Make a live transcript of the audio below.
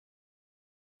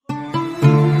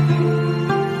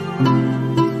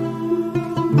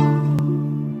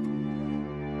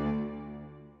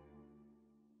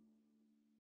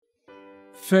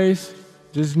Faith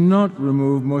does not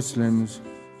remove Muslims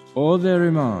or their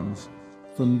Imams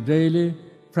from daily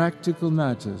practical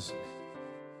matters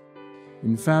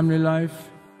in family life,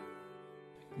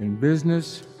 in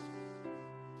business,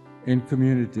 in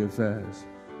community affairs.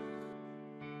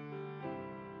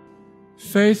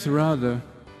 Faith, rather,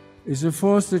 is a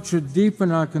force that should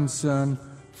deepen our concern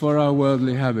for our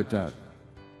worldly habitat,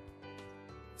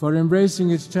 for embracing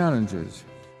its challenges,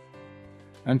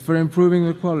 and for improving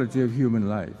the quality of human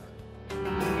life.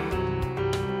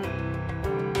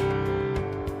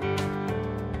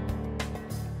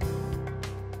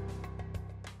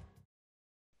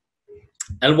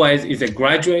 Alwaez is a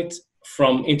graduate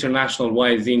from International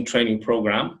Wa'izin Training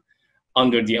Program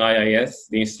under the IIS,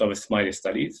 the Institute of Ismaili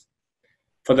Studies.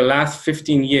 For the last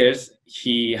 15 years,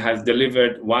 he has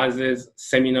delivered wa'azes,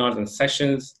 seminars, and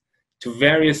sessions to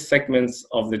various segments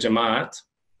of the Jamaat,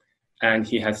 and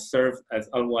he has served as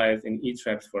Alwaez in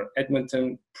ITREB for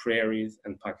Edmonton, Prairies,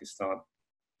 and Pakistan.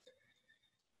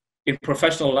 In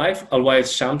professional life,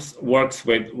 Alwaez Shams works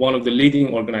with one of the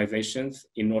leading organizations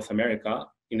in North America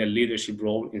in a leadership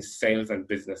role in sales and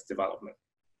business development.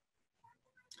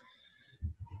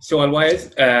 So Alwaez,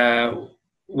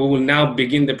 we will now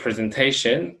begin the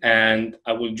presentation, and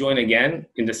I will join again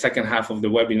in the second half of the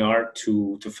webinar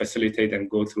to facilitate and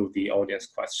go through the audience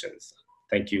questions.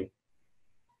 Thank you.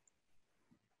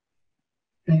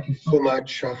 Thank you so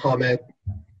much, Hamid.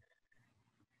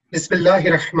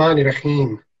 Bismillahir Rahmanir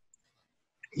Rahim.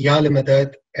 Ya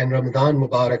Madad and Ramadan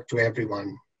Mubarak to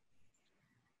everyone.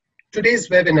 Today's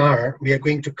webinar, we are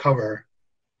going to cover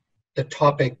the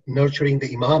topic nurturing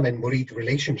the Imam and Murid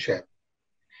relationship.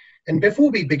 And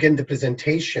before we begin the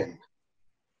presentation,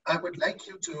 I would like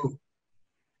you to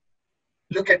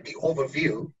look at the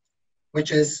overview,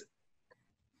 which is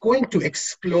going to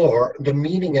explore the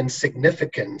meaning and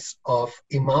significance of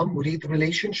Imam-Murid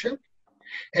relationship.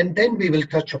 And then we will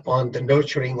touch upon the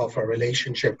nurturing of our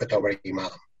relationship with our Imam.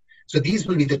 So these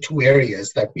will be the two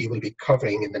areas that we will be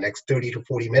covering in the next 30 to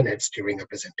 40 minutes during our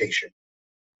presentation.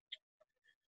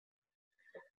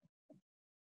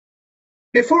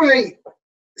 Before I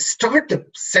start the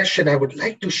session, I would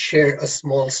like to share a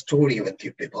small story with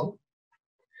you people.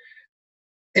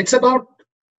 It's about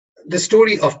the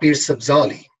story of Pir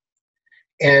Sabzali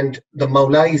and the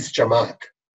Maulai's Jamaat.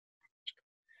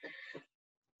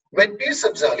 When Pir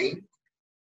Sabzali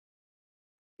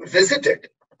visited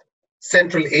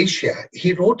Central Asia,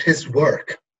 he wrote his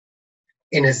work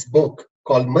in his book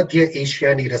called Madhya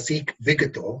Asiani Rasik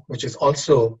Vigato, which is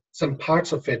also, some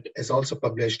parts of it is also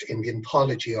published in the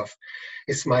anthology of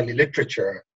Ismaili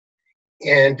literature.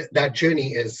 And that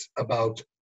journey is about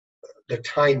the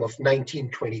time of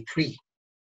 1923.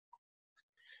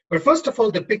 But first of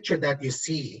all, the picture that you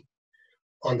see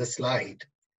on the slide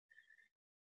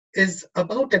is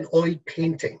about an oil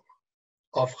painting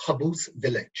of Habus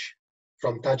village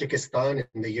from Tajikistan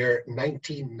in the year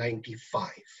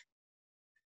 1995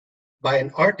 by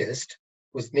an artist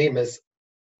whose name is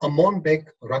Amonbek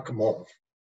Rakhmov,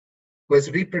 who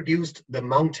has reproduced the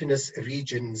mountainous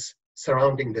regions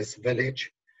surrounding this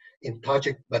village in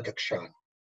Tajik Badakhshan.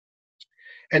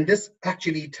 And this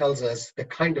actually tells us the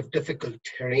kind of difficult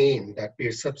terrain that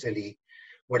Pir Sabzali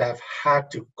would have had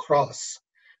to cross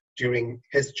during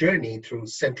his journey through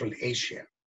Central Asia.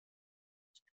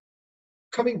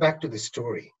 Coming back to the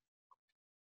story,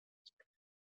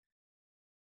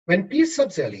 when Pir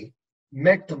Sabzali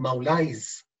met the Maulais,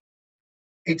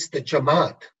 it's the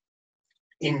Jamaat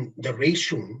in the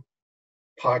Reshun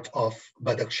part of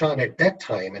Badakhshan at that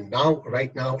time, and now,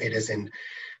 right now, it is in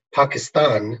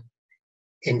Pakistan,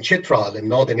 in Chitral, in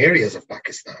northern areas of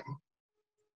Pakistan.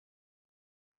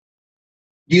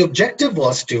 The objective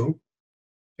was to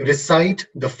recite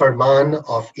the Farman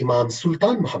of Imam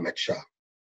Sultan Muhammad Shah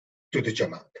to the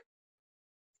Jamaat.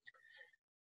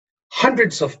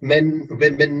 Hundreds of men,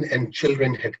 women, and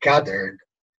children had gathered,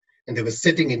 and they were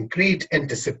sitting in great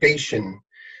anticipation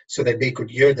so that they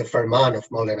could hear the Farman of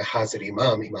Maulana Hazir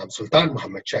Imam, Imam Sultan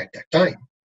Muhammad Shah at that time.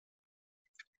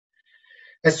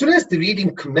 As soon as the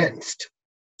reading commenced,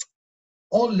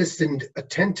 all listened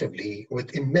attentively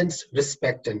with immense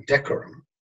respect and decorum.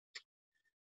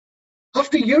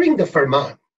 After hearing the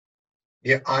Farman,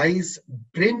 their eyes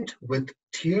brimmed with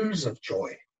tears of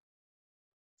joy.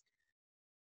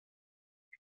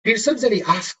 Pir Sabzali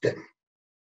asked them,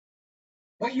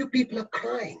 "Why you people are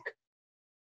crying?"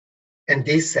 And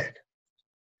they said,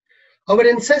 "Our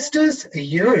ancestors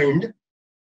yearned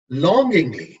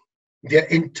longingly their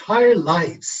entire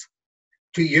lives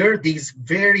to hear these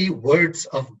very words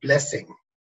of blessing,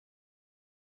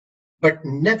 but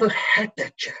never had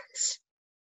that chance.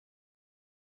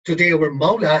 Today, our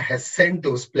Mawla has sent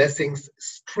those blessings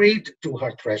straight to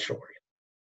her threshold.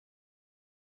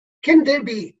 Can there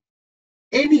be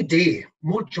any day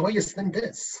more joyous than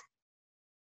this?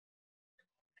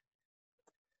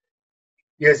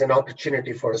 Here's an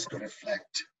opportunity for us to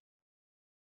reflect.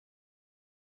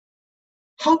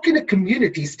 How can a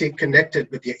community stay connected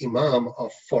with their Imam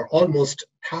for almost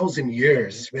 1,000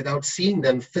 years without seeing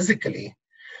them physically,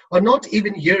 or not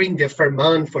even hearing their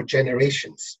farman for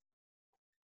generations?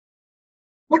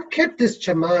 What kept this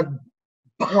Jamaat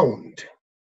bound,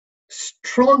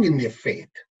 strong in their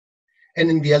faith, and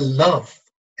in their love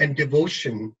and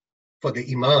devotion for the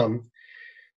Imam,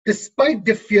 despite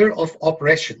the fear of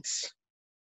oppressions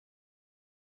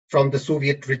from the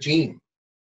Soviet regime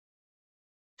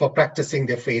for practicing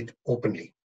their faith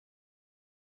openly?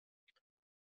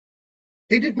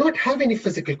 They did not have any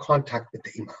physical contact with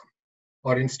the Imam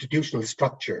or institutional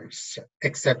structures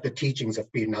except the teachings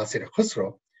of Pir Nasir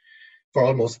Khusro for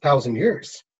almost 1,000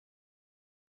 years.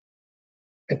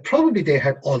 And probably they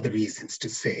had all the reasons to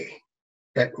say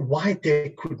that why there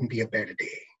couldn't be a better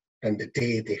day than the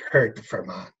day they heard the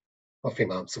farman of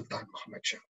Imam Sultan Muhammad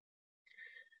Shah.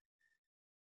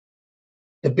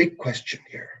 The big question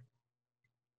here,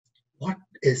 what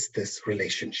is this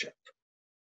relationship?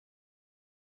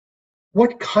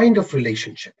 What kind of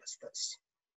relationship is this?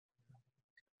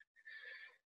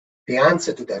 The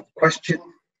answer to that question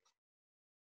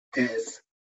is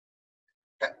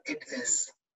that it is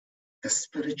the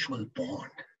spiritual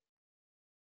bond.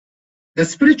 The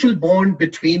spiritual bond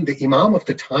between the Imam of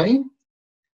the time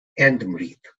and the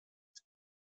Murid.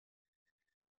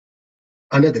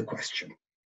 Another question,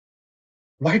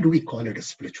 why do we call it a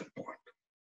spiritual bond?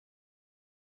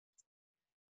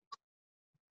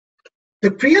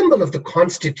 The preamble of the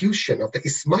constitution, of the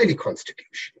Ismaili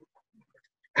constitution,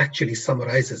 actually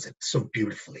summarizes it so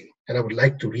beautifully, and I would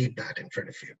like to read that in front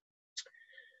of you.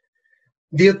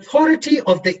 The authority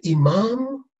of the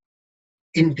Imam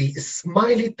in the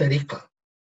Ismaili tariqah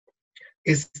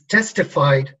is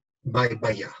testified by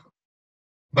bayah,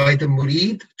 by the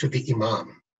Murid to the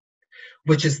Imam,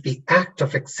 which is the act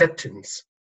of acceptance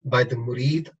by the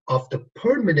Murid of the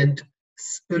permanent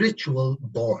spiritual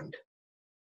bond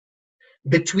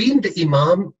between the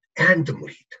Imam and the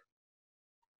Murid.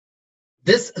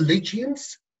 This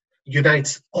allegiance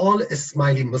unites all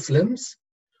Ismaili Muslims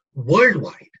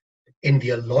worldwide in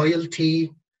their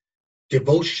loyalty,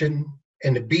 devotion,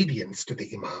 and obedience to the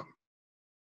Imam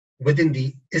within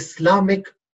the Islamic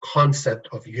concept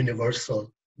of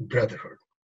universal brotherhood.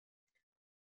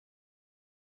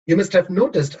 You must have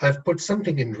noticed I've put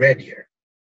something in red here.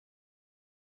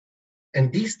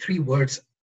 And these three words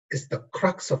is the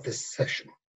crux of this session.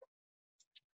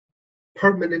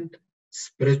 Permanent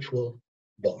spiritual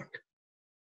bond.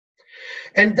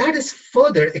 And that is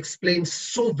further explained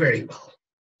so very well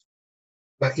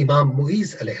by Imam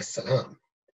Muiz alayhi salam.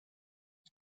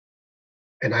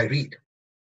 And I read,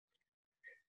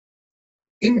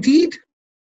 indeed,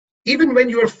 even when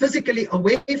you are physically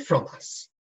away from us,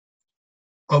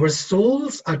 our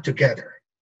souls are together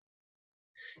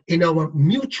in our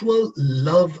mutual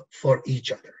love for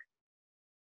each other.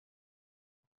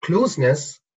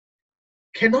 Closeness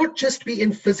cannot just be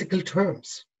in physical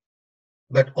terms,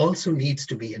 but also needs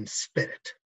to be in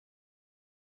spirit.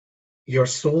 Your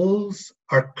souls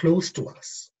are close to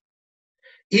us,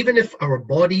 even if our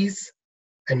bodies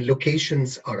and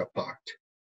locations are apart.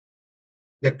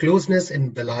 The closeness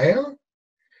in Vilaya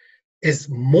is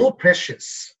more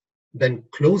precious than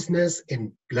closeness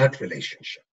in blood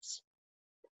relationships.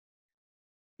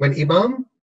 When Imam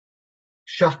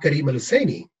Shah Karim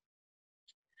al-Husseini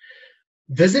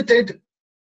visited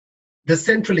the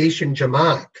Central Asian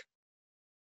Jamaat,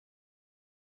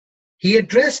 he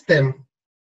addressed them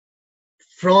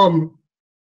from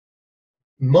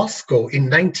Moscow in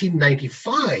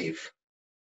 1995.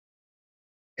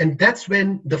 And that's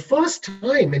when the first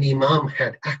time an Imam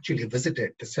had actually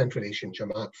visited the Central Asian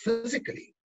Jamaat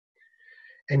physically.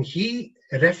 And he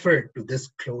referred to this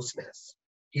closeness.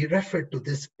 He referred to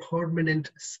this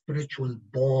permanent spiritual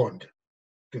bond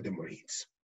to the Murids.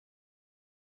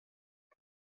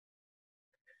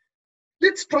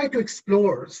 Let's try to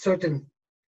explore certain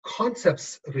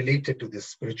concepts related to this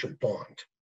spiritual bond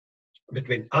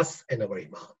between us and our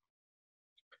Imam.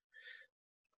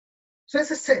 So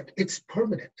as I said, it's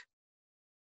permanent.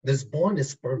 This bond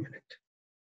is permanent.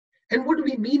 And what do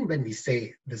we mean when we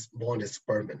say this bond is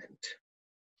permanent?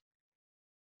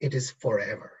 It is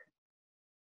forever.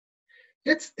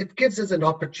 It gives us an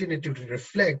opportunity to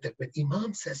reflect that when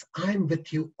Imam says, I'm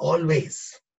with you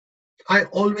always, I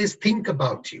always think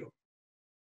about you,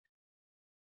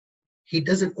 he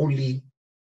doesn't only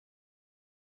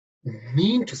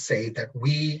mean to say that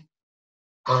we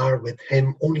are with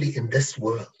him only in this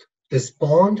world. This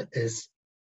bond is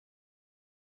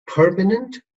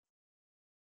permanent,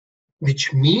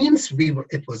 which means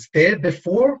it was there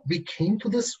before we came to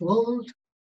this world.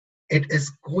 It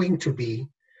is going to be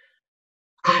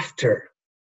after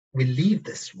we leave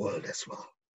this world as well.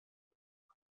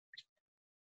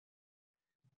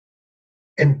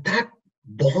 And that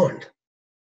bond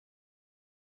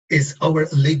is our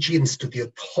allegiance to the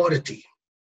authority,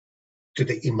 to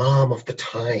the Imam of the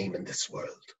time in this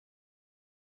world,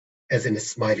 as an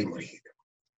Ismaili Murid.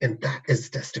 And that is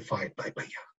testified by Baya,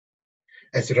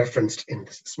 as referenced in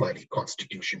the Ismaili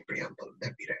Constitution preamble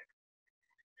that we read.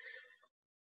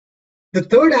 The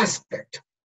third aspect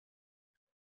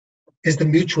is the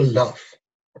mutual love,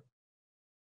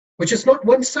 which is not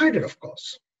one-sided, of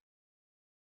course.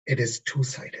 It is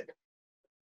two-sided.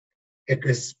 It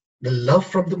is the love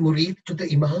from the Murid to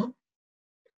the Imam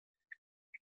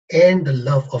and the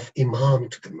love of Imam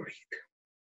to the Murid,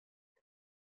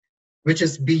 which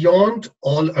is beyond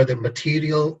all other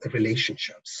material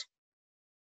relationships.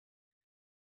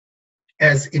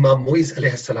 As Imam Muiz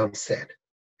alayhi salam said,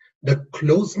 the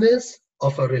closeness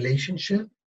of a relationship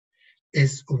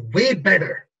is way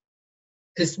better,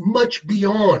 is much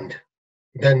beyond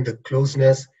than the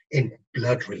closeness in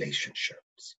blood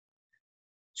relationships.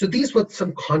 So these were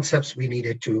some concepts we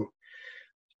needed to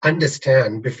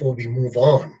understand before we move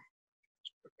on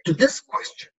to this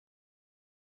question.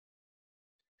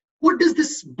 What does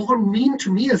this bond mean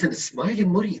to me as an Ismaili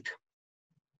Murid?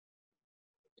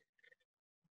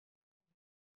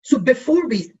 So before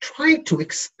we try to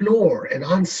explore an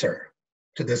answer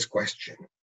to this question,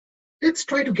 let's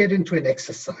try to get into an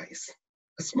exercise,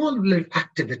 a small little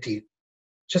activity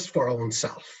just for our own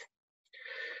self.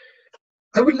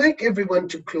 I would like everyone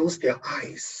to close their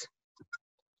eyes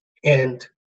and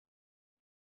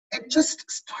just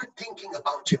start thinking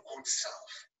about your own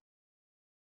self.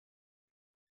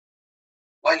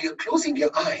 While you're closing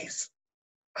your eyes,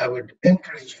 I would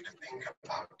encourage you to think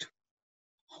about,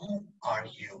 who are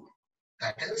you?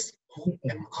 That is, who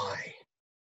am I?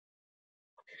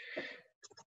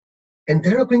 And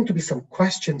there are going to be some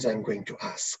questions I'm going to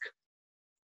ask.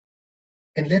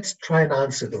 And let's try and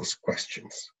answer those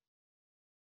questions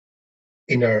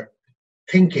in our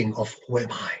thinking of who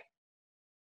am I?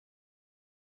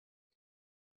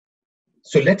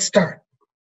 So let's start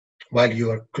while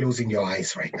you are closing your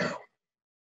eyes right now.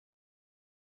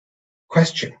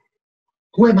 Question,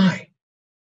 who am I?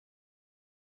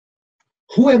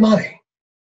 Who am I?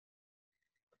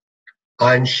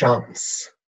 I'm Shams.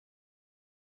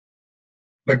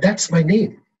 But that's my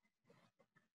name.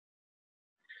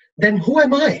 Then who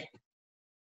am I?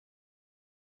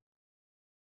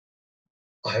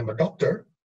 I'm a doctor,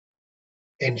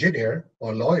 engineer,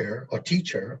 or lawyer, or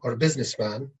teacher, or a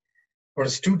businessman, or a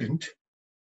student,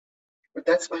 but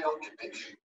that's my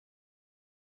occupation.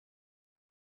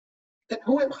 Then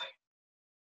who am I?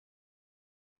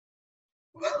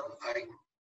 Well, I'm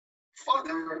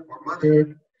father or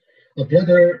mother, a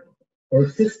brother or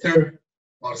sister,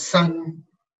 or son,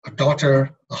 a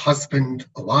daughter, a husband,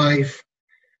 a wife.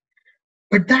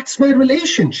 But that's my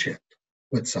relationship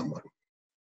with someone.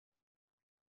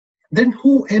 Then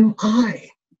who am I?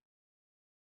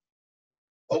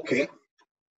 Okay.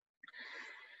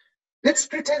 Let's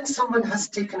pretend someone has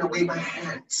taken away my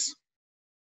hands.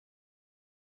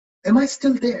 Am I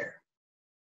still there?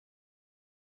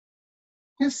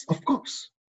 Yes, of course.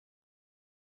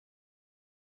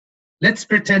 Let's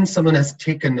pretend someone has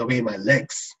taken away my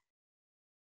legs.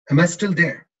 Am I still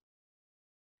there?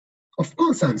 Of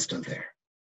course I'm still there.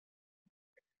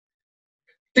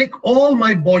 Take all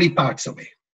my body parts away.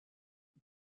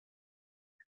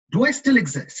 Do I still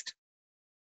exist?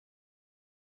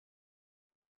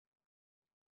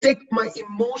 Take my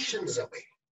emotions away.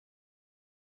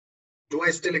 Do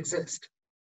I still exist?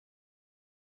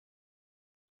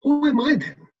 Who am I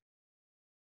then?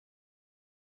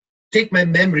 Take my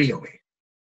memory away.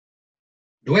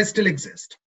 Do I still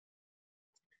exist?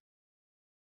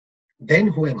 Then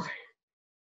who am I?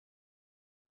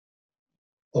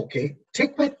 Okay,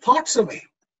 take my thoughts away.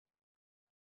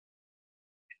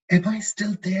 Am I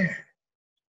still there?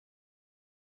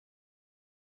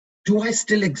 Do I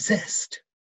still exist?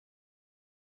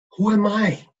 Who am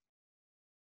I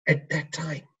at that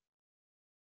time?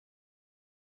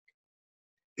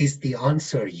 Is the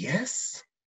answer yes?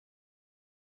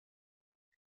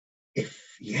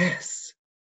 If yes,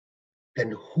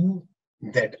 then who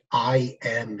that I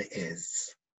am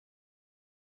is?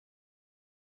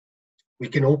 We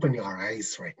can open our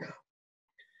eyes right now.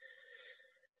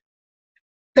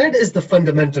 That is the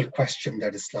fundamental question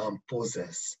that Islam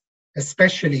poses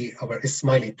especially our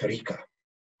Ismaili tariqah.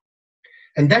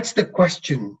 And that's the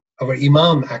question our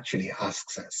Imam actually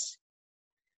asks us.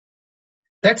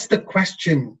 That's the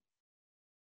question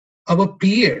our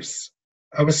peers,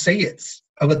 our Sayyids,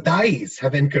 our Dais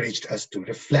have encouraged us to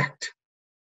reflect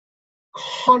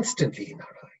constantly in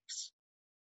our lives.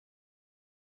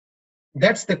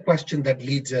 That's the question that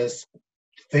leads us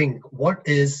to think, what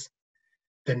is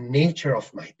the nature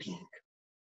of my being?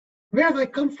 Where have I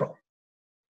come from?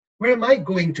 Where am I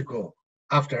going to go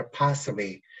after I pass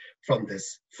away from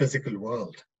this physical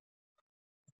world?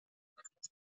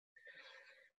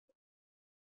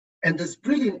 And this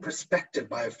brilliant perspective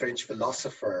by a French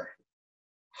philosopher,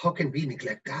 how can we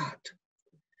neglect that?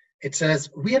 It says,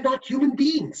 we are not human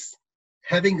beings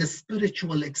having a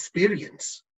spiritual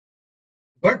experience,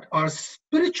 but are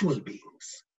spiritual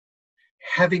beings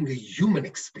having a human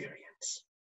experience.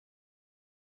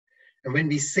 And when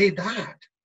we say that,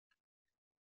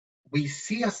 we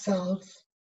see ourselves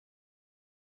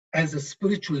as a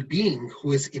spiritual being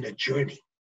who is in a journey,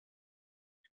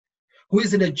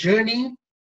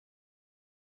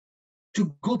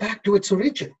 to go back to its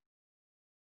origin.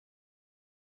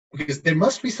 Because there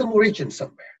must be some origin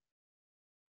somewhere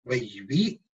where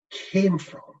we came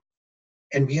from,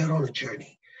 and we are on a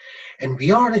journey. And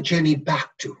we are on a journey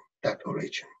back to that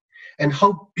origin. And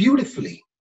how beautifully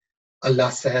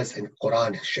Allah says in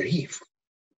Quran Sharif,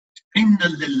 Inna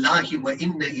lillahi wa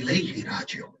inna ilayhi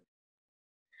raji'un.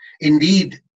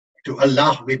 Indeed, to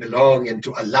Allah we belong, and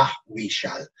to Allah we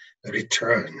shall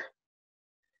return.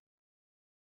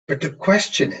 But the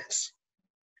question is,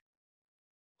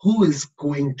 who is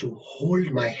going to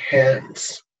hold my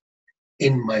hands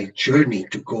in my journey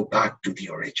to go back to the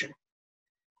origin?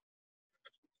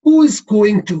 Who is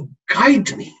going to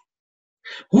guide me?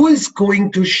 Who is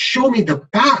going to show me the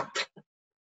path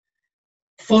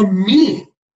for me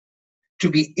to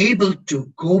be able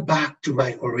to go back to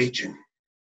my origin?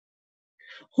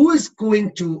 Who is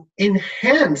going to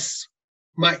enhance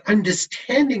my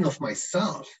understanding of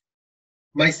myself,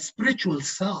 my spiritual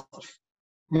self,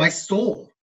 my soul,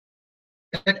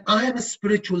 that I am a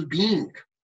spiritual being?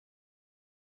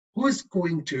 Who is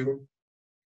going to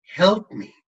help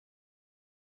me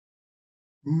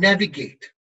navigate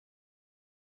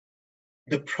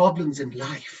the problems in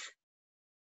life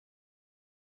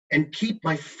and keep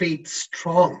my faith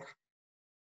strong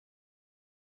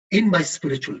in my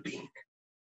spiritual being,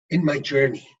 in my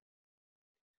journey?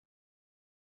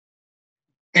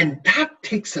 And that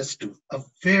takes us to a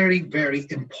very, very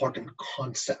important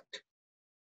concept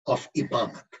of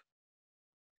imamat.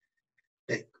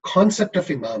 The concept of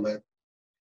imamat,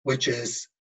 which is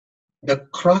the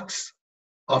crux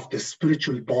of the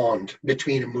spiritual bond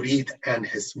between a murid and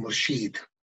his murshid,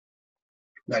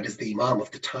 that is the Imam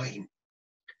of the time.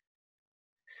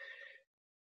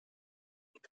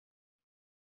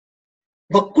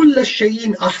 وَكُلَّ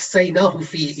شَيْءٍ أَحْصَيْنَاهُ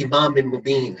فِي إِمَامٍ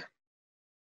مُبِينٍ.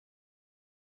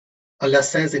 Allah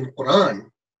says in Quran,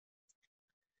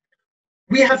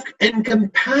 we have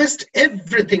encompassed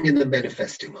everything in the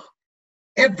manifest Imam.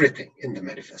 Everything in the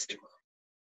manifest Imam.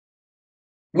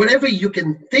 Whatever you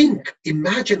can think,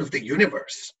 imagine of the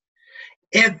universe,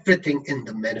 everything in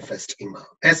the manifest Imam.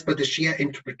 As per the Shia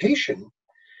interpretation,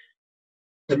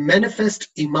 the manifest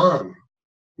Imam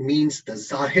means the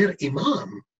Zahir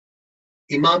Imam,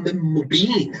 Imam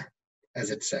Mubin,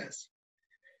 as it says.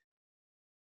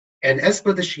 And as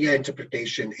per the Shia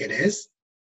interpretation, it is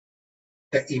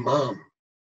the Imam.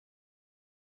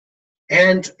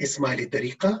 And Ismaili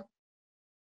tariqah,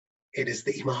 it is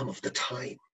the Imam of the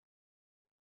time.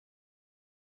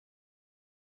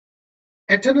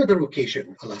 At another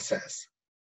occasion, Allah says,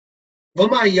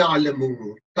 وَمَا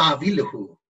يَعْلَمُ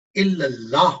تَعْوِيلَهُ إِلَّا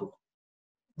اللَّهُ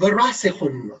وَرَاسِخٌ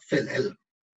فِي الْعِلْمِ.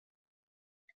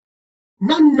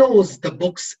 None knows the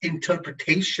book's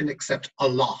interpretation except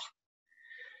Allah,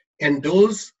 and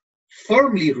those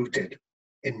firmly rooted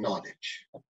in knowledge.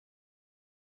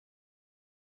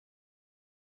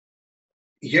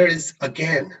 Here is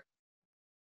again,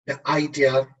 the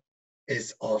idea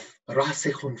is of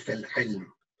rasikhun fil ilm,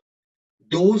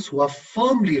 those who are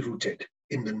firmly rooted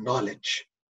in the knowledge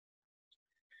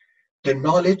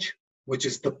which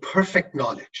is the perfect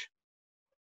knowledge,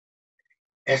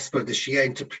 as per the Shia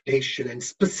interpretation and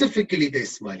specifically the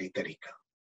Ismaili tariqah.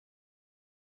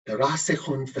 The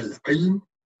rasikhun fil ilm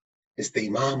is the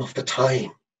Imam of the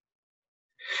time.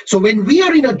 So when we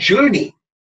are in a journey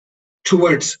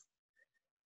towards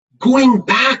going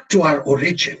back to our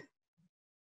origin,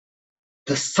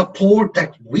 the support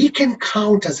that we can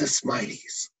count as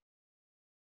Ismailis,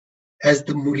 as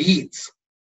the Murids,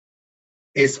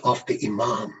 is of the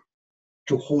Imam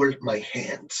to hold my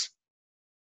hands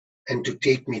and to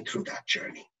take me through that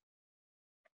journey.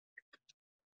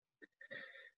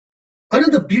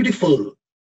 Another beautiful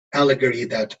allegory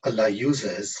that Allah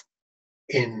uses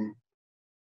in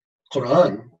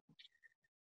Quran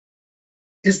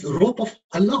is the rope of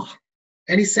Allah.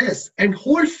 And he says, and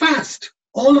hold fast,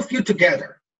 all of you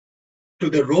together, to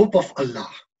the rope of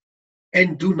Allah,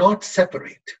 and do not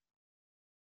separate.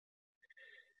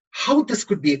 How this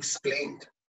could be explained?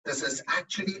 This is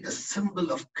actually the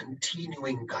symbol of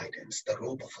continuing guidance, the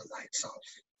rope of Allah itself.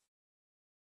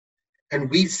 And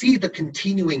we see the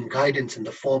continuing guidance in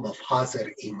the form of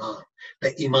Hazir Imam,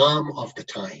 the Imam of the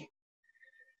time,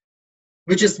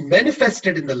 which is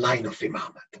manifested in the line of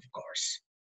Imamat, of course.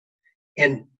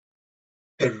 And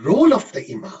the role of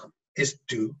the Imam is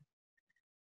to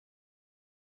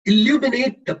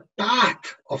illuminate the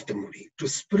path of the Murid to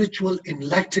spiritual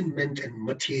enlightenment and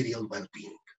material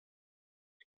well-being.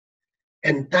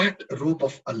 And that rope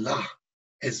of Allah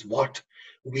is what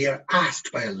we are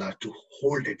asked by Allah to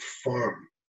hold it firm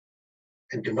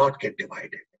and do not get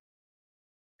divided.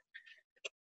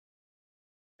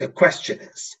 The question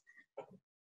is,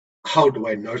 how do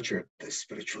I nurture this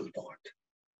spiritual bond?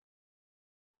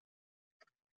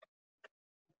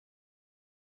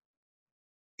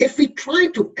 If we try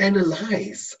to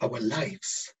analyze our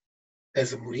lives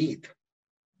as a Murid,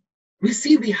 we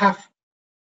see we have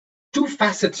two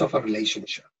facets of a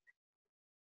relationship.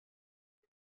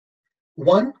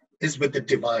 One is with the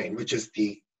divine, which is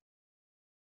the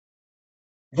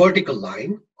vertical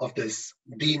line of this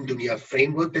Deen Dunya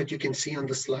framework that you can see on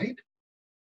the slide,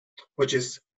 which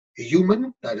is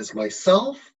human, that is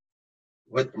myself,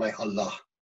 with my Allah.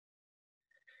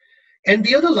 And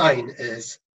the other line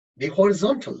is the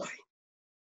horizontal line,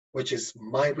 which is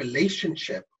my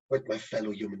relationship with my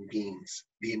fellow human beings,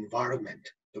 the environment,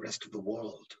 the rest of the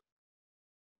world.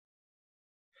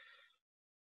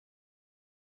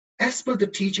 As per the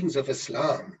teachings of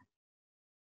Islam,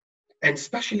 and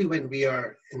especially when we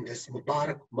are in this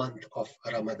Mubarak month of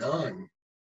Ramadan,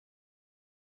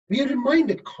 we are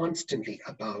reminded constantly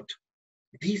about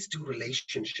these two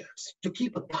relationships, to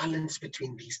keep a balance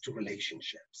between these two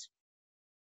relationships.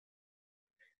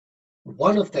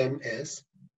 One of them is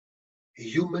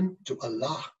human to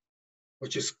Allah,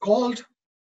 which is called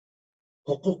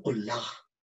Huququllah,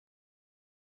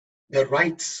 the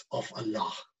rights of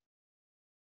Allah.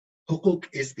 Huquq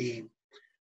is the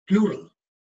plural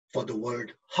for the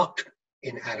word haq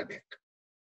in Arabic.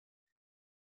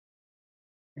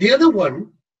 The other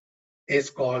one is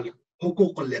called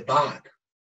Huququl Ibad,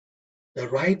 the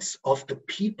rights of the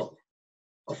people,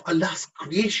 of Allah's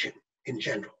creation in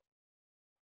general.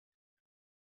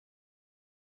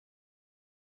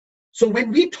 So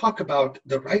when we talk about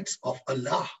the rights of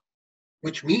Allah,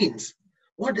 which means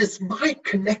what is my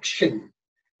connection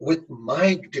with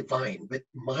my divine, with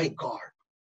my God,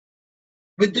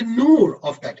 with the nur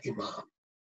of that Imam.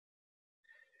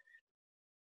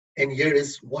 And here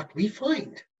is what we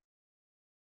find.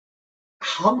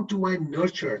 How do I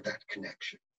nurture that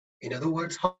connection? In other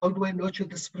words, how do I nurture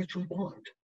the spiritual bond?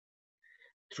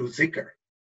 Through zikr,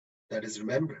 that is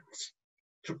remembrance.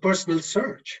 Through personal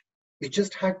search. We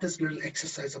just had this little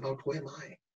exercise about who am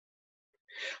I?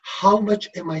 How much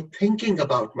am I thinking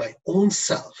about my own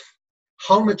self?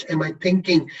 How much am I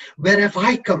thinking, where have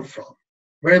I come from?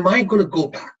 Where am I going to go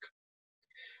back?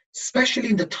 Especially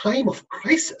in the time of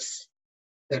crisis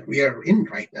that we are in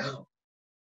right now.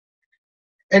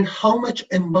 And how much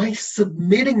am I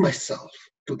submitting myself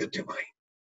to the divine?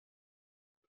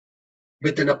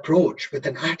 With an approach, with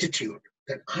an attitude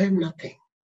that I'm nothing.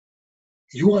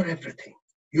 You are everything.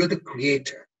 You're the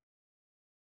creator.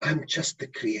 I'm just the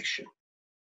creation.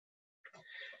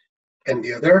 And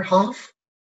the other half,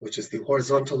 which is the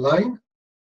horizontal line,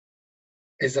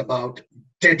 is about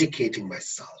dedicating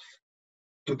myself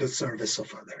to the service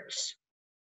of others.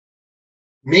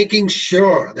 Making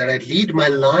sure that I lead my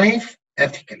life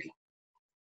ethically.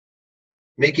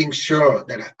 Making sure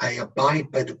that I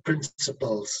abide by the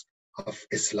principles of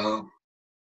Islam.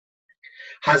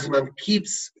 Hazman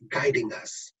keeps guiding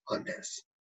us on this,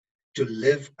 to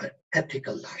live an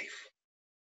ethical life.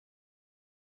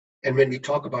 And when we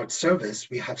talk about service,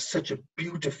 we have such a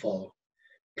beautiful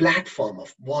platform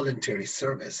of voluntary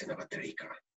service in our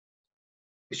tariqah,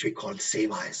 which we call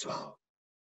seva as well.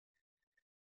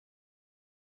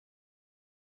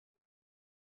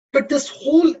 But this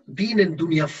whole Deen and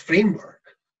Dunya framework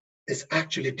is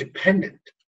actually dependent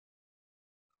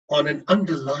on an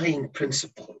underlying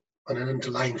principle, on an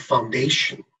underlying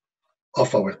foundation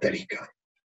of our tariqah.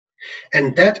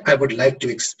 And that I would like to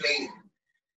explain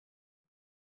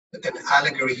with an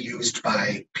allegory used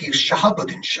by Pir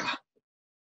Shahabuddin Shah.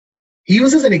 He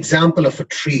uses an example of a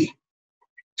tree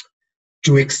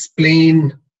to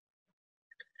explain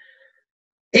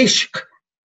ishq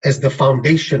as the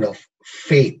foundation of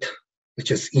faith,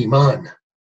 which is Iman.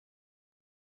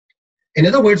 In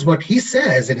other words, what he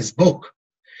says in his book,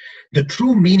 the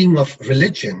true meaning of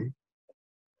religion,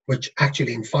 which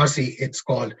actually in Farsi it's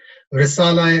called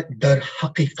Risala dar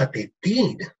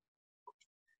Haqiqat-e-Deen.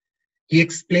 He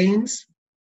explains,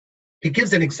 he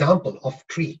gives an example of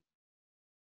tree.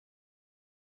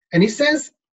 And he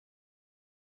says,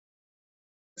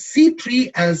 see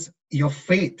tree as your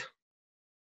faith.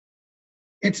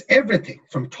 It's everything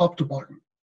from top to bottom.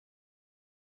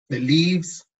 The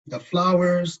leaves, the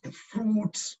flowers, the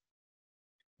fruits,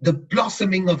 the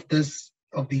blossoming of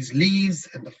these leaves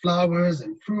and the flowers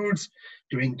and fruits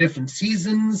during different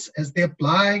seasons as they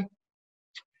apply,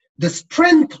 the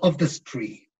strength of this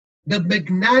tree, the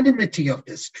magnanimity of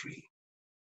this tree.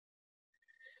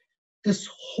 This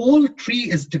whole tree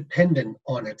is dependent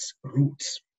on its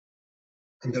roots.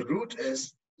 And the root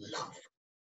is love.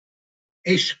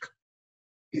 Ishq,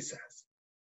 he says.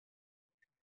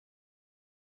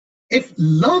 If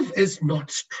love is not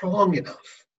strong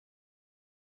enough,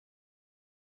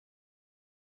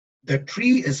 the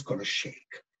tree is going to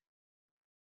shake.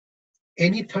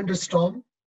 Any thunderstorm,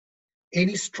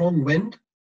 any strong wind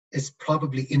is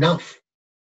probably enough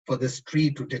for this tree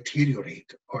to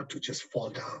deteriorate or to just fall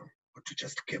down or to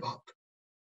just give up.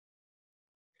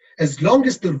 As long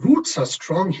as the roots are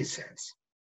strong, he says,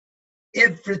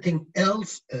 everything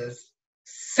else is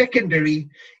secondary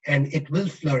and it will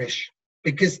flourish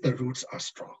because the roots are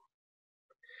strong.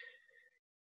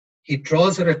 He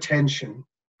draws our attention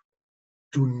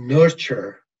to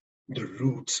nurture the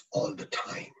roots all the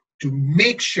time, to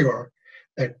make sure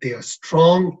that they are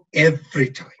strong every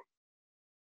time,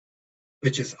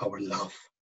 which is our love.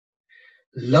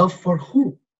 Love for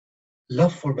who?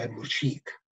 Love for my murshid,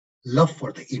 love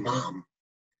for the Imam,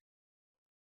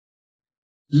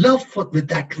 love with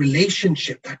that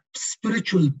relationship, that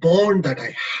spiritual bond that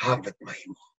I have with my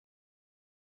Imam.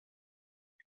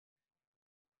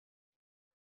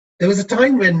 There was a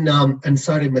time when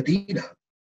Ansar-e-Medina,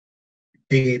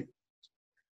 they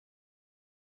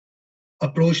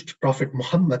approached Prophet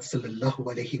Muhammad sallallahu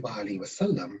alaihi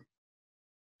wasallam,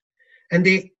 and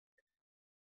they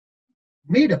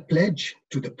made a pledge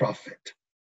to the Prophet,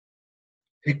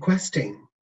 requesting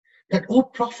that, "O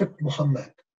Prophet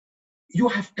Muhammad, you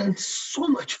have done so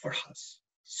much for us,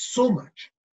 so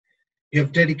much. You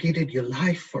have dedicated your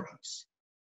life for us.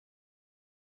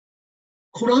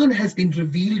 Quran has been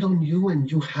revealed on you and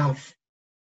you have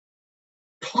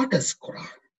taught us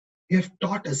Quran. You have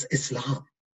taught us Islam.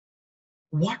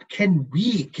 What can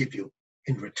we give you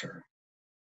in return?"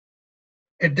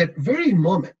 At that very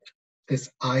moment, this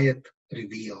ayat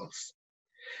reveals.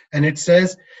 And it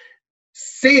says,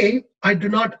 "Say, I do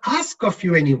not ask of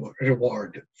you any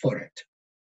reward for it,"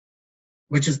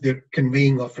 which is the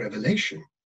conveying of revelation,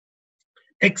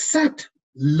 "except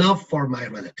love for my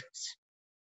relatives."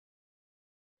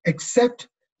 Except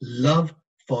love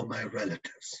for my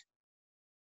relatives.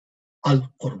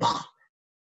 Al-Qurba,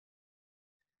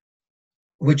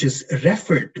 which is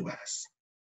referred to as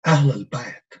Ahl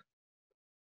al-Bayt,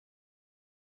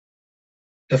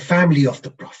 the family of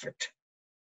the Prophet.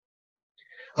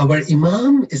 Our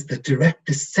Imam is the direct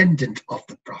descendant of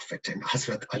the Prophet and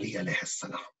Hazrat Ali alayhi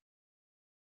salam.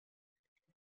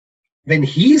 When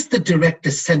he is the direct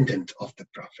descendant of the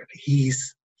Prophet, he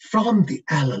is from the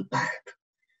Ahl al-Bayt.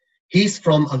 He's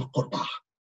from Al-Qurba.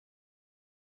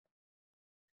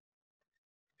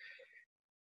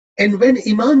 And when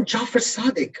Imam Jafar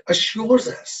Sadiq assures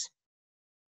us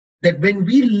that when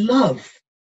we love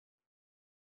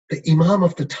the Imam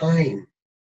of the time,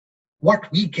 what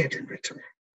we get in return,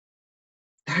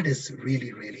 that is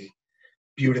really, really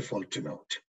beautiful to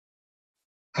note.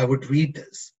 I would read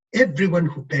this. Everyone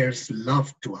who bears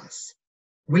love to us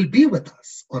will be with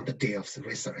us on the day of the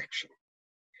resurrection.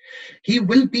 He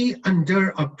will be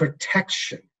under our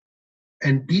protection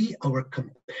and be our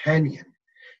companion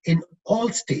in all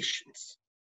stations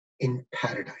in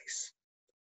paradise.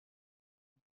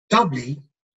 Doubly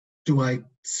do I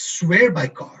swear by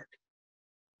God,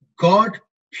 God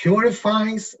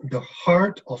purifies the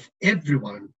heart of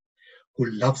everyone who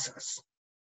loves us.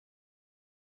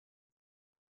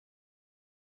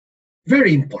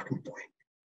 Very important point.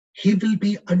 He will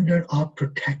be under our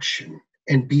protection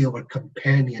and be our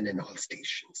companion in all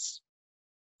stations.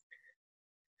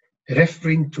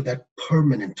 Referring to that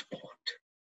permanent bond.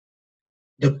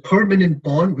 The permanent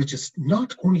bond which is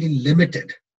not only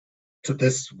limited to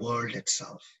this world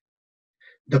itself.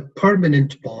 The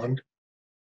permanent bond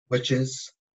which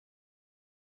is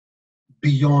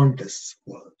beyond this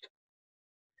world.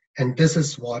 And this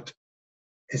is what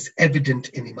is evident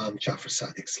in Imam Jafar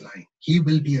Sadiq's line. He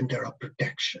will be under our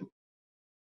protection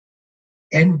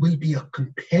and will be a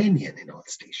companion in all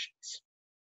stations.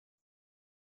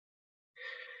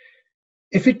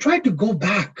 If we try to go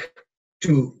back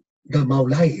to the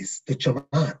Maulais, the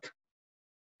Jamaat,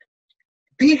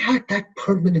 they had that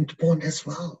permanent bond as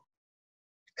well,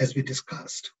 as we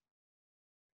discussed.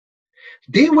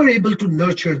 They were able to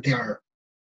nurture their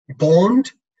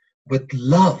bond with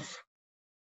love,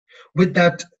 with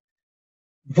that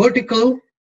vertical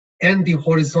and the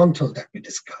horizontal that we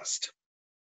discussed.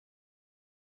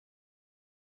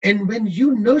 And when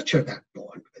you nurture that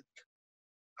bond with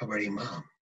our Imam,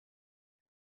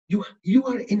 you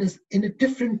are in a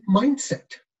different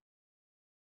mindset,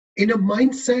 in a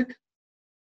mindset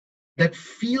that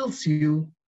feels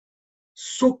you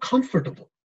so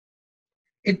comfortable.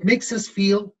 It makes us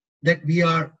feel that we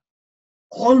are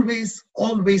always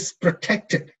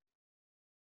protected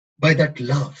by that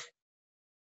love.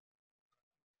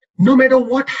 No matter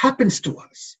what happens to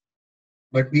us,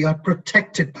 but we are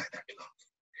protected by that love.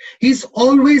 He's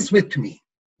always with me.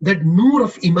 That nur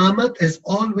of Imamat is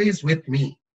always with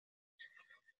me.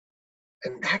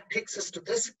 And that takes us to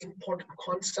this important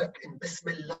concept in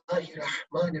Bismillahir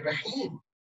Rahmanir Rahim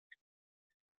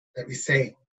that we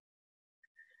say,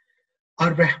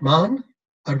 Ar-Rahman,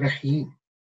 Ar-Rahim,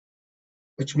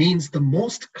 which means the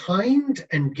most kind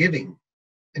and giving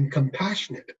and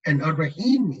compassionate, and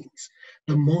Ar-Rahim means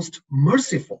the most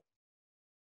merciful.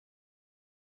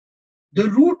 The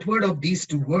root word of these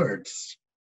two words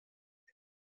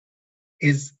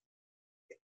is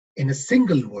in a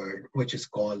single word, which is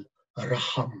called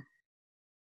Raham.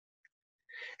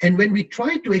 And when we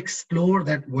try to explore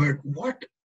that word, what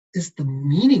is the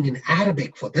meaning in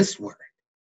Arabic for this word?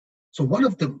 So one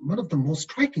of the most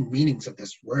striking meanings of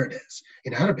this word is,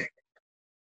 in Arabic,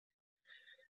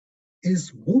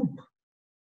 is womb.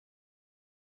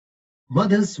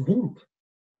 Mother's womb.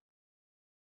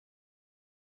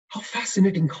 How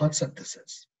fascinating concept this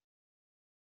is.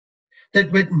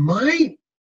 That when my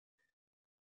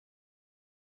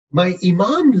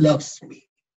Imam loves me,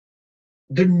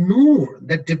 the nur,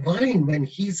 that divine, when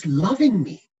he's loving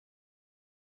me,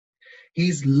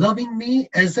 he's loving me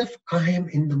as if I am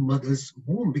in the mother's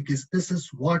womb, because this is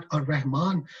what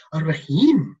Ar-Rahman,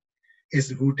 Ar-Rahim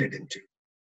is rooted into.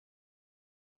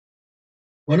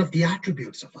 One of the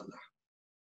attributes of Allah.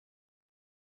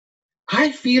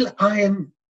 I feel I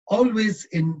am always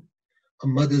in a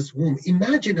mother's womb.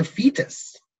 Imagine a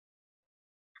fetus.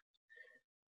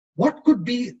 What could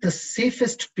be the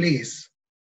safest place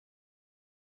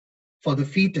for the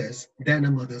fetus than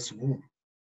a mother's womb?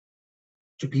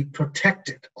 To be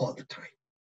protected all the time.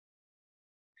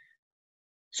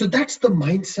 So that's the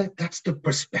mindset, that's the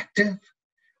perspective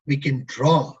we can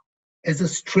draw as a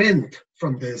strength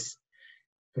from this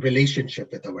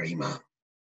relationship with our Imam.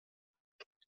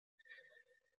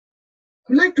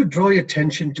 I'd like to draw your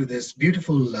attention to this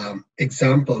beautiful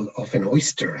example of an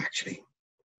oyster, actually.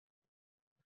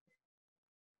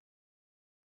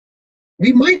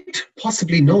 We might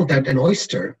possibly know that an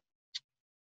oyster,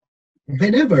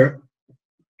 whenever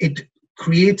it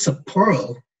creates a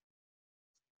pearl,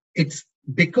 it's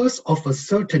because of a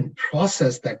certain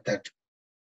process that that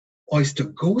oyster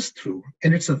goes through,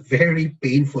 and it's a very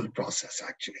painful process,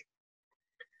 actually.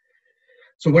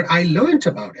 So what I learned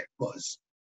about it was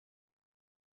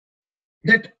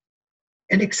that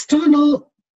an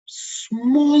external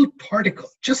small particle,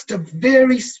 just a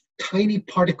very tiny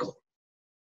particle,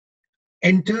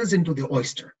 enters into the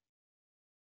oyster.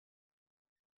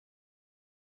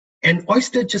 And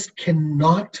oyster just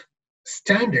cannot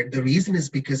stand it. The reason is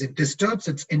because it disturbs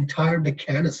its entire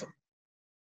mechanism.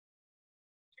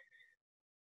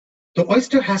 The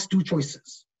oyster has two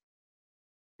choices: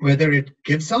 whether it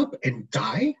gives up and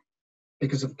die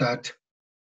because of that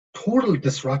total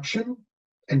disruption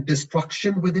and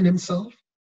destruction within himself,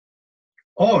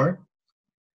 or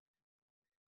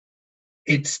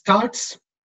it starts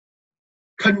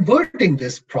converting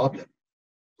this problem,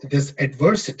 this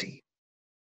adversity,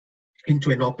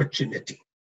 into an opportunity.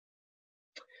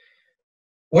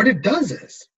 What it does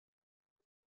is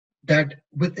that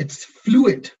with its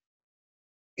fluid,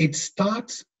 it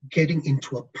starts getting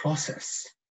into a process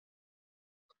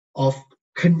of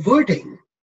converting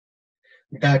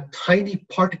that tiny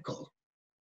particle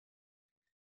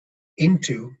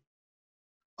into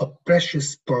a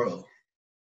precious pearl.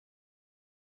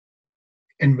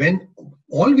 And when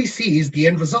all we see is the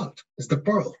end result, is the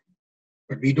pearl,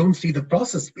 but we don't see the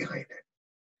process behind it.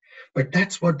 But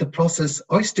that's what the process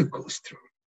oyster goes through.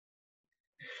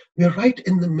 We're right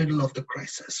in the middle of the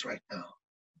crisis right now.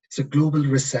 It's a global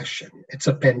recession. It's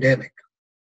a pandemic.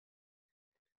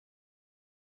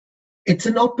 It's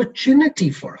an opportunity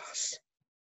for us,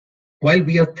 while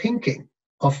we are thinking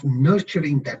of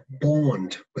nurturing that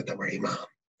bond with our Imam.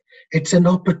 It's an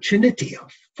opportunity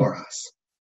for us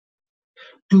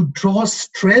to draw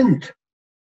strength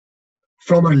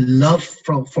from our love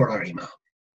for our Imam,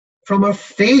 from our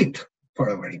faith for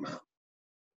our Imam,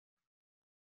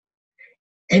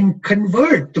 and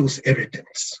convert those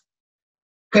irritants,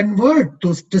 convert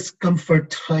those discomfort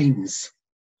times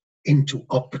into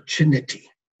opportunity.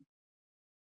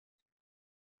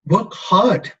 Work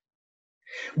hard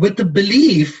with the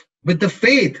belief, with the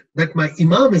faith that my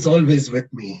Imam is always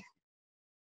with me.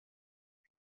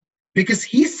 Because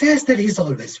he says that he's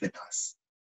always with us.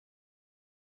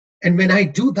 And when I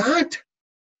do that,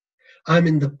 I'm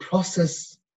in the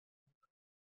process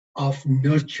of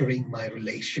nurturing my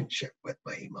relationship with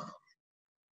my Imam.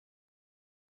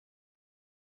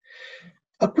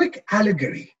 A quick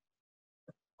allegory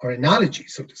or analogy,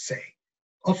 so to say,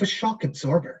 of a shock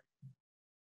absorber.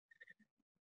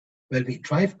 When we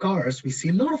drive cars, we see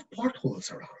a lot of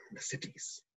potholes around in the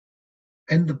cities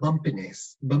and the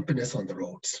bumpiness on the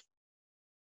roads.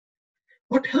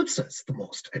 What helps us the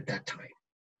most at that time?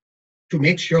 To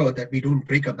make sure that we don't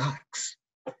break our backs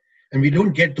and we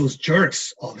don't get those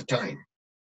jerks all the time.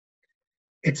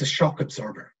 It's a shock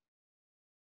absorber.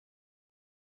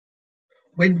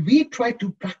 When we try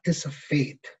to practice a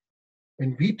faith,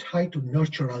 when we try to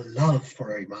nurture a love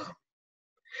for our Imam,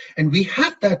 and we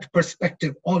have that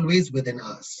perspective always within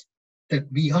us, that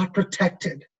we are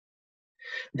protected,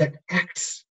 that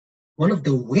acts, one of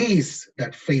the ways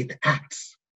that faith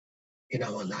acts in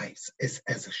our lives is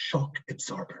as a shock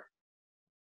absorber.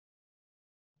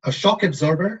 A shock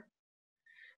absorber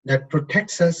that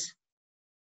protects us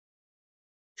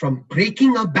from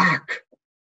breaking our back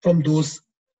from those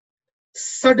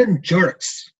sudden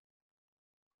jerks,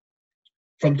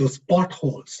 from those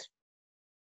potholes,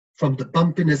 from the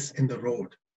bumpiness in the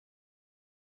road.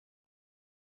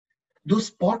 Those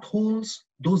potholes,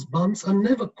 those bumps are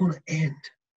never going to end.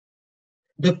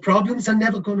 The problems are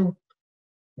never going to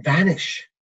vanish.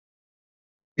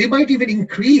 They might even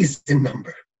increase in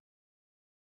number.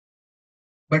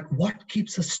 But what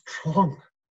keeps us strong?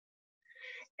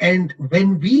 And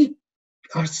when we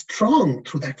are strong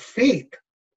through that faith,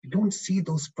 we don't see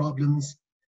those problems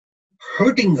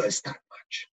hurting us that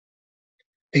much.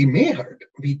 They may hurt.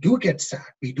 We do get sad.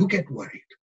 We do get worried.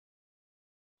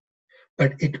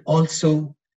 But it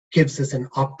also gives us an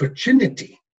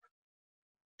opportunity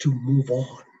to move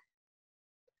on.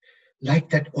 Like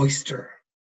that oyster.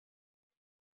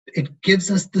 It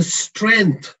gives us the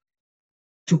strength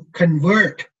to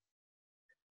convert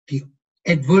the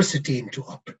adversity into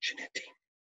opportunity.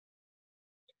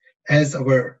 As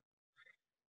our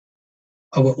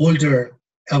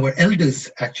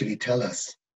elders actually tell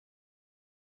us,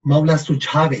 Maula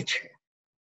sujhave chhe.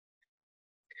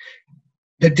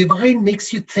 The divine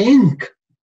makes you think,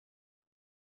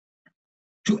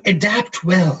 to adapt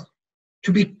well,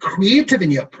 to be creative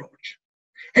in your approach.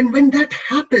 And when that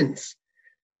happens,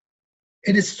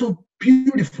 it is so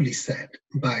beautifully said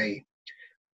by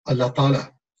Allah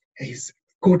Ta'ala. He's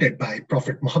quoted by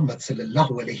Prophet Muhammad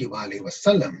sallallahu alaihi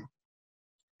wasallam.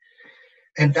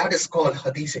 And that is called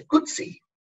Hadith Qudsi.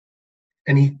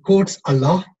 And he quotes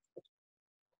Allah.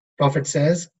 Prophet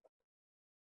says,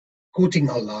 quoting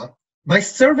Allah, "My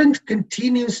servant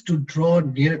continues to draw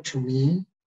near to me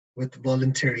with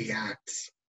voluntary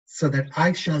acts, so that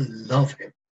I shall love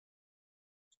him.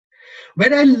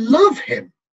 When I love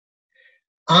him,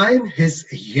 I'm his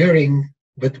hearing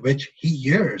with which he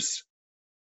hears,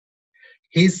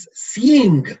 his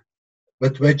seeing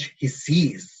with which he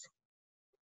sees,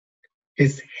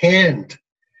 his hand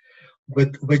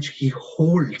with which he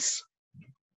holds,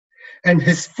 and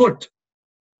his foot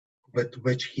with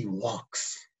which he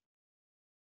walks.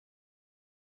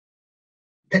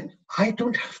 Then I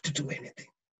don't have to do anything."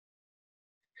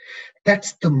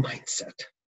 That's the mindset.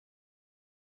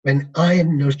 When I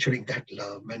am nurturing that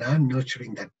love, when I'm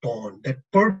nurturing that bond, that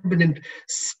permanent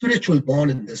spiritual bond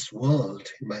in this world,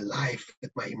 in my life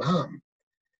with my Imam,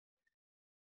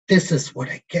 this is what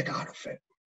I get out of it.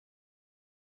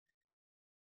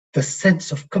 The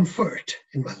sense of comfort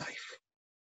in my life.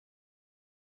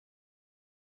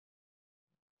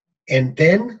 And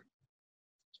then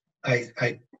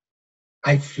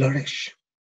I flourish,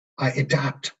 I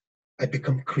adapt, I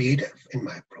become creative in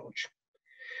my approach.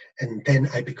 And then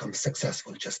I become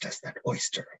successful, just as that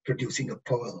oyster producing a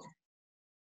pearl.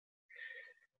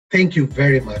 Thank you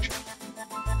very much.